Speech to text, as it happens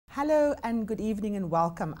Hello and good evening and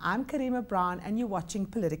welcome. I'm Karima Brown and you're watching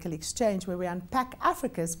Political Exchange, where we unpack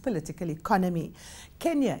Africa's political economy.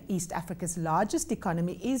 Kenya, East Africa's largest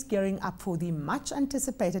economy, is gearing up for the much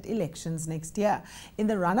anticipated elections next year. In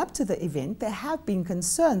the run-up to the event, there have been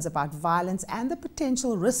concerns about violence and the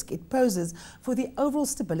potential risk it poses for the overall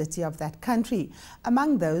stability of that country.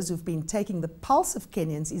 Among those who've been taking the pulse of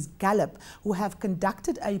Kenyans is Gallup, who have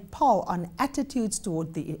conducted a poll on attitudes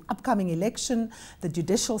toward the upcoming election, the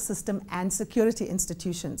judicial system and security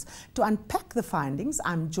institutions. To unpack the findings,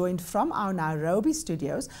 I'm joined from our Nairobi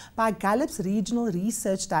studios by Gallup's Regional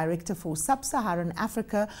Research Director for Sub-Saharan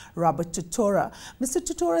Africa, Robert Tutora. Mr.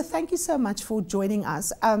 Tutora, thank you so much for joining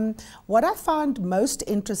us. What I found most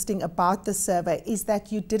interesting about the survey is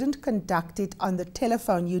that you didn't conduct it on the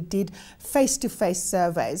telephone, you did face-to-face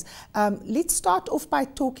surveys. Let's start off by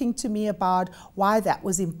talking to me about why that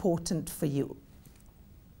was important for you.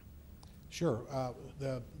 Sure.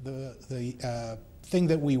 The thing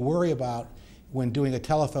that we worry about when doing a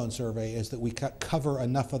telephone survey is that we cover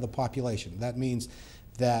enough of the population. That means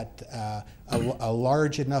that a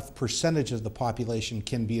large enough percentage of the population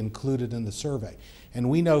can be included in the survey. And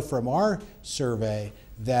we know from our survey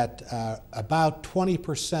that about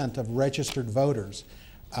 20% of registered voters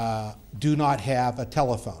do not have a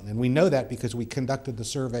telephone. And we know that because we conducted the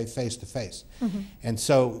survey face-to-face. And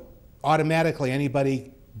so automatically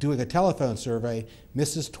anybody doing a telephone survey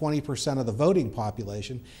misses 20% of the voting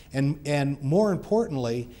population, and more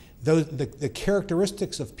importantly, the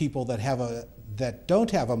characteristics of people that don't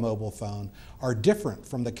have a mobile phone are different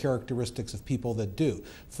from the characteristics of people that do.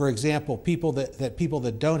 For example, people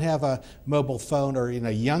that don't have a mobile phone are in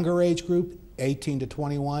a younger age group, 18 to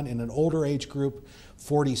 21, in an older age group,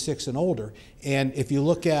 46 and older. And if you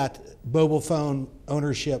look at mobile phone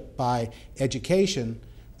ownership by education,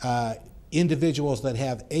 individuals that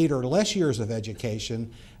have 8 or less years of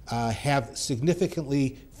education have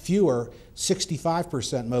significantly fewer,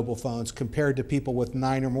 65% mobile phones, compared to people with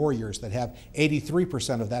 9 or more years that have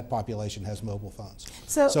 83% of that population has mobile phones.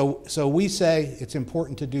 So we say it's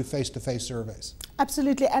important to do face-to-face surveys.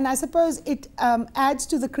 Absolutely, and I suppose it adds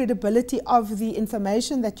to the credibility of the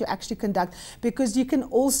information that you actually conduct, because you can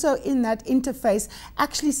also in that interface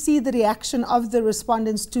actually see the reaction of the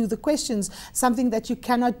respondents to the questions, something that you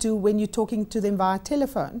cannot do when you're talking to them via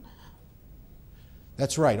telephone.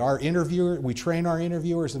 That's right. We train our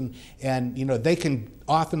interviewers, and you know, they can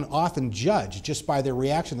often judge just by the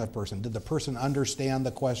reaction of the person. Did the person understand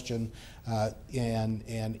the question?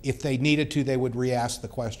 And if they needed to, they would re-ask the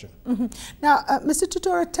question. Now, Mr.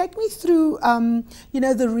 Tutora, take me through you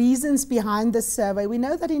know, the reasons behind this survey. We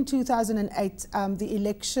know that in 2008, the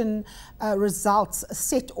election results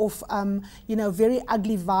set off you know, very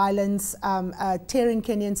ugly violence, tearing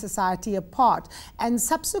Kenyan society apart. And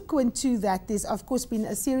subsequent to that, there's of course been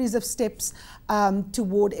a series of steps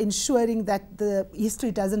toward ensuring that the history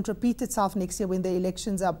doesn't repeat itself next year when the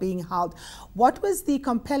elections are being held. What was the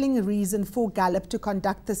compelling reason for Gallup to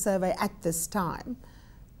conduct the survey at this time?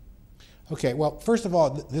 Okay, well, first of all,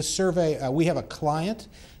 this survey, we have a client.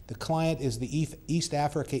 The client is the East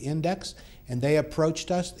Africa Index, and they approached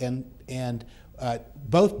us, and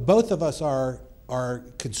both of us are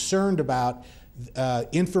concerned about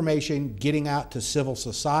information getting out to civil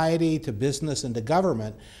society, to business, and to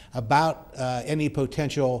government about any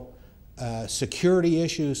potential security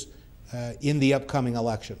issues in the upcoming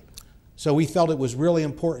election. So we felt it was really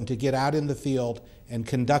important to get out in the field and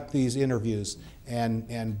conduct these interviews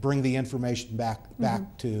and bring the information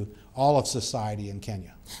back to all of society in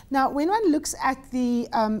Kenya. Now, when one looks at the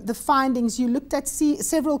findings, you looked at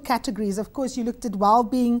several categories. Of course, you looked at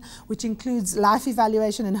well-being, which includes life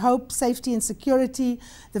evaluation and hope, safety and security,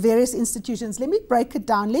 the various institutions. Let me break it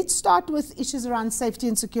down. Let's start with issues around safety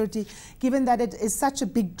and security, given that it is such a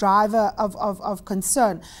big driver of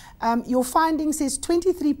concern. Your finding says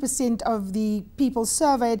 23% of the people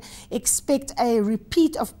surveyed expect a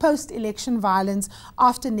repeat of post-election violence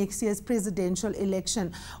after next year's presidential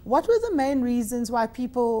election. What were the main reasons why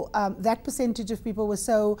people, that percentage of people, were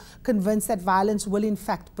so convinced that violence will in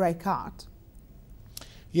fact break out?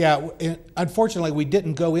 Yeah, unfortunately, we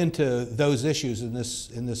didn't go into those issues in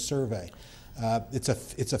this survey. It's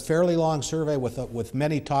a fairly long survey with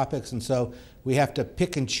many topics, and so we have to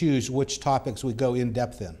pick and choose which topics we go in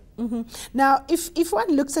depth in. Now, if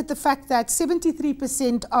one looks at the fact that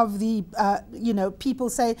 73% of the you know, people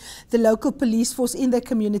say the local police force in their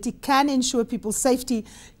community can ensure people's safety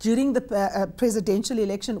during the presidential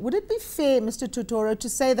election, would it be fair, Mr. Tutoro, to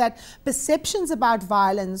say that perceptions about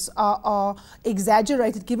violence are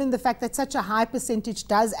exaggerated, given the fact that such a high percentage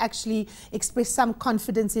does actually express some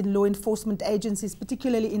confidence in law enforcement agencies,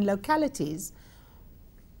 particularly in localities?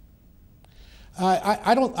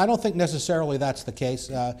 I don't think necessarily that's the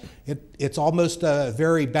case. It's almost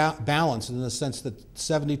very balanced in the sense that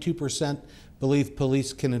 72% believe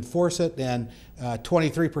police can enforce it, and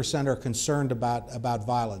 23% are concerned about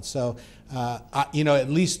violence. So, at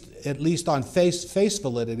least on face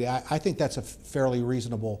validity, I think that's a fairly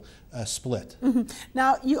reasonable split. Mm-hmm.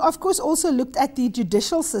 Now, you of course also looked at the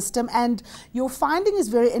judicial system, and your finding is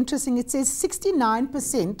very interesting. It says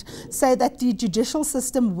 69% say that the judicial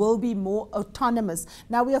system will be more autonomous.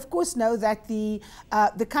 Now, we of course know that the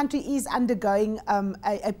country is undergoing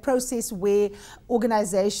a process where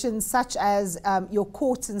organizations such as your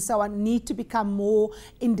courts and so on need to become more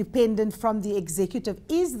independent from the executive.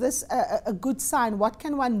 Is this a good sign? What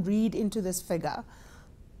can one read into this figure?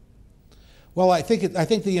 Well, I think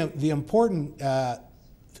the important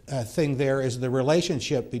thing there is the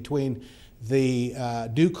relationship between the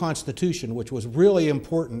new constitution, which was really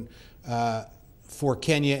important for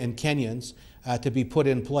Kenya and Kenyans to be put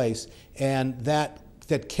in place, and that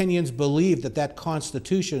Kenyans believe that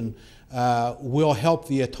constitution will help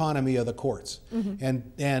the autonomy of the courts. Mm-hmm.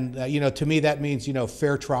 And to me that means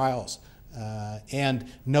fair trials. And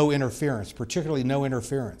no interference, particularly no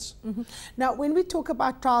interference. Mm-hmm. Now, when we talk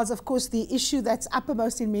about trials, of course, the issue that's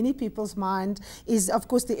uppermost in many people's mind is, of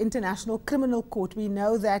course, the International Criminal Court. We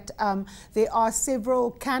know that there are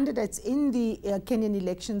several candidates in the Kenyan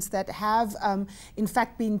elections that have, in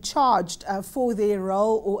fact, been charged for their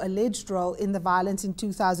role or alleged role in the violence in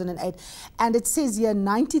 2008. And it says here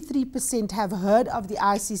 93% have heard of the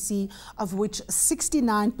ICC, of which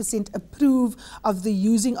 69% approve of the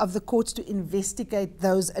using of the courts to investigate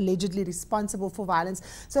those allegedly responsible for violence.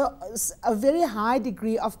 So a very high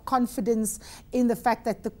degree of confidence in the fact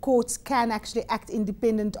that the courts can actually act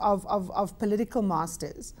independent of political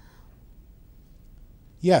masters.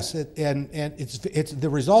 Yes, and it's the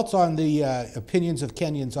results on the opinions of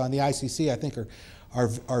Kenyans on the ICC, I think,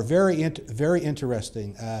 are very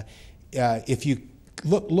interesting. If you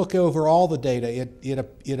look over all the data,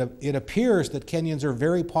 it appears that Kenyans are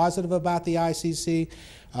very positive about the ICC.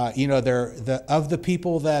 Of the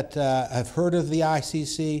people that have heard of the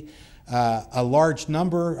ICC, a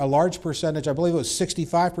large percentage, I believe it was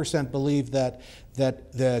 65%, believe that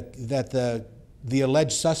the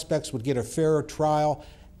alleged suspects would get a fairer trial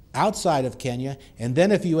outside of Kenya. And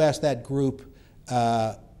then if you ask that group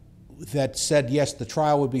that said yes, the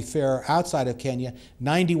trial would be fair outside of Kenya,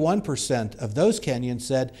 91% of those Kenyans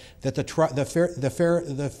said that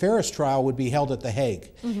the fairest trial would be held at The Hague.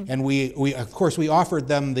 Mm-hmm. And we of course we offered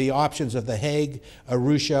them the options of The Hague,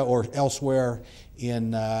 Arusha, or elsewhere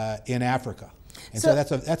in Africa. And so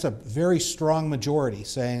that's a very strong majority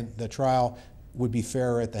saying the trial would be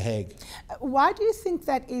fairer at The Hague. Why do you think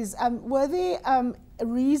that is? Were there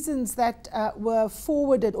reasons that were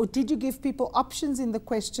forwarded, or did you give people options in the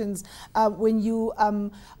questions when you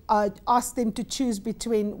asked them to choose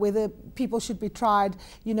between whether people should be tried,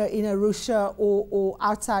 in Arusha or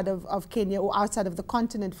outside of Kenya, or outside of the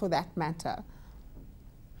continent for that matter?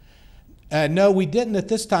 No, we didn't at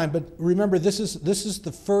this time, but remember, this is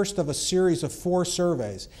the first of a series of 4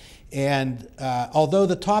 surveys. And although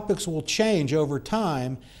the topics will change over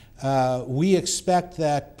time, we expect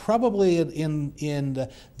that probably in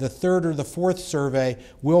the 3rd or the 4th survey,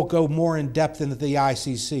 we'll go more in depth into the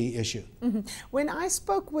ICC issue. Mm-hmm. When I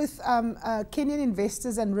spoke with Kenyan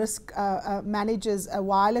investors and risk managers a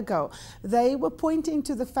while ago, they were pointing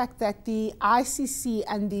to the fact that the ICC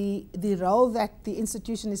and the role that the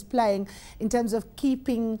institution is playing in terms of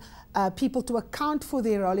keeping people to account for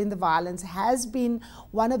their role in the violence has been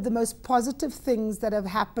one of the most positive things that have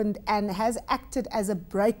happened, and has acted as a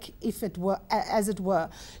brake, as it were,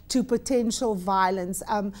 to potential violence.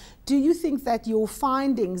 Do you think that your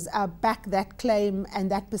findings back that claim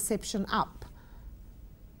and that perception up?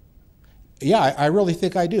 Yeah, I really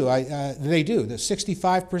think I do. They do. The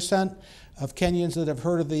 65% of Kenyans that have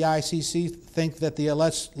heard of the ICC think that the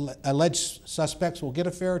alleged suspects will get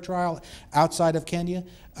a fair trial outside of Kenya.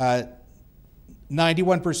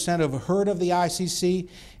 91% have heard of the ICC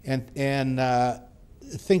and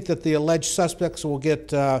think that the alleged suspects will get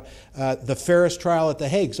the fairest trial at The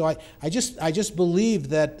Hague. So I just believe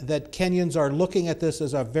that Kenyans are looking at this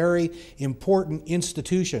as a very important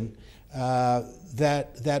institution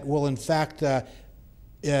that will in fact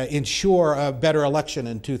ensure a better election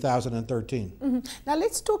in 2013. Mm-hmm. Now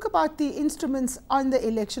let's talk about the instruments on the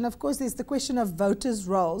election. Of course, there's the question of voters'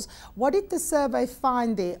 rolls. What did the survey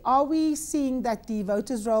find there? Are we seeing that the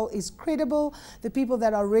voters' roll is credible? The people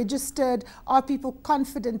that are registered, are people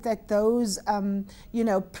confident that those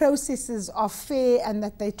processes are fair and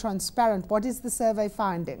that they're transparent? What is the survey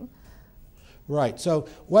finding? Right. So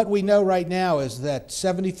what we know right now is that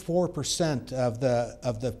 74% of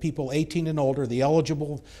the people 18 and older, the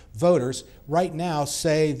eligible voters, right now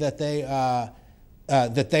say that they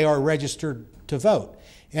are registered to vote.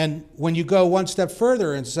 And when you go one step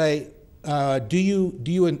further and say, do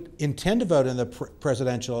you intend to vote in the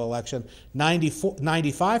presidential election?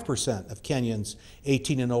 95% of Kenyans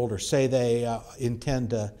 18 and older say they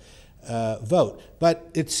intend to vote. But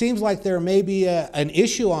it seems like there may be an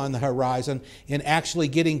issue on the horizon in actually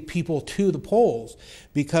getting people to the polls,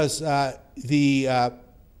 because the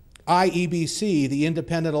IEBC, the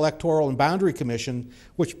Independent Electoral and Boundary Commission,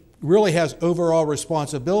 which really has overall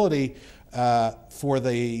responsibility for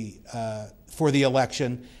the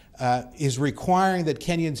election, is requiring that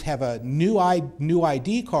Kenyans have a new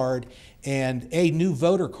ID card and a new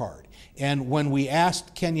voter card. And when we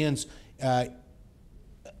asked Kenyans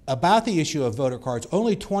about the issue of voter cards,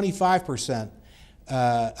 only 25%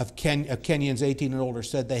 of Kenyans 18 and older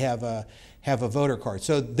said they have a voter card.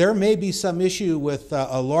 So there may be some issue with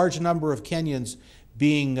a large number of Kenyans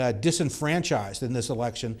being disenfranchised in this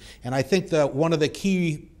election. And I think that one of the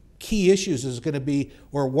key issues is going to be,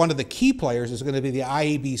 or one of the key players is going to be the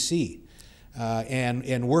IEBC.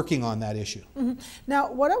 And working on that issue. Mm-hmm.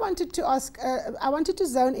 Now, what I wanted to ask, I wanted to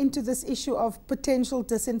zone into this issue of potential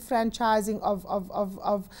disenfranchising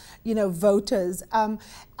of voters.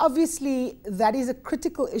 Obviously, that is a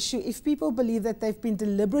critical issue. If people believe that they've been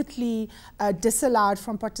deliberately disallowed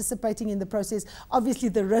from participating in the process, obviously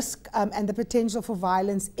the risk and the potential for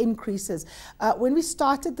violence increases. When we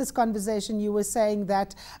started this conversation, you were saying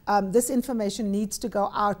that this information needs to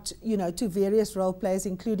go out, to various role players,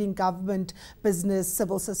 including government, business,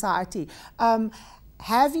 civil society.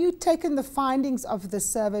 Have you taken the findings of this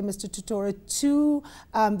survey, Mr. Tutoro, to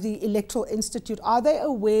the Electoral Institute? Are they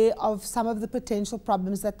aware of some of the potential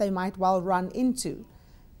problems that they might well run into?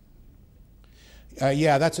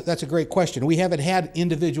 Yeah, that's a great question. We haven't had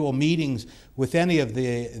individual meetings with any of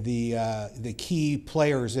the key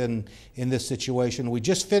players in this situation. We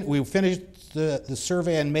finished the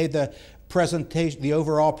survey and made the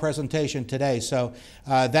overall presentation today. So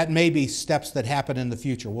that may be steps that happen in the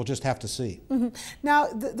future. We'll just have to see. Mm-hmm. Now,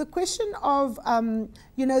 the question of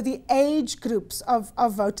the age groups of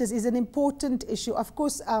voters is an important issue. Of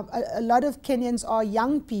course, a lot of Kenyans are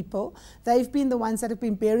young people. They've been the ones that have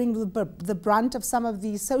been bearing the brunt of some of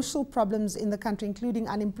the social problems in the country, including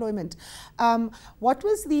unemployment. What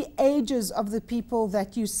was the ages of the people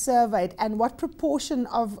that you surveyed, and what proportion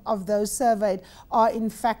of those surveyed are in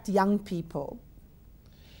fact young people?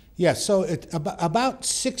 Yes, so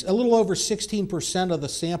a little over 16% of the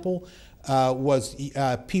sample was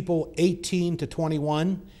people 18 to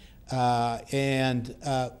 21.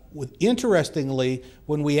 Interestingly,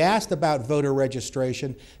 when we asked about voter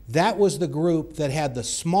registration, that was the group that had the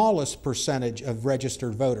smallest percentage of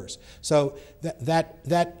registered voters. So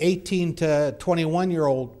that 18 to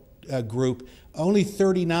 21-year-old group, only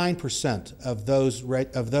 39% of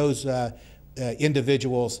those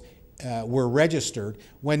individuals were registered.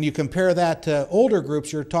 When you compare that to older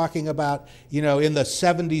groups, you're talking about, in the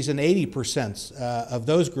 70s and 80% of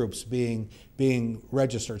those groups being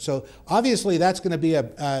registered. So obviously that's going to be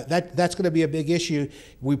a big issue.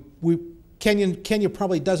 Kenya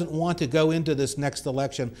probably doesn't want to go into this next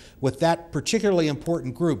election with that particularly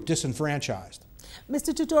important group disenfranchised.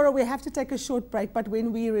 Mr. Tutoro, we have to take a short break, but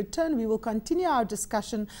when we return, we will continue our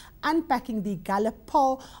discussion unpacking the Gallup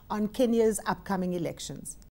poll on Kenya's upcoming elections.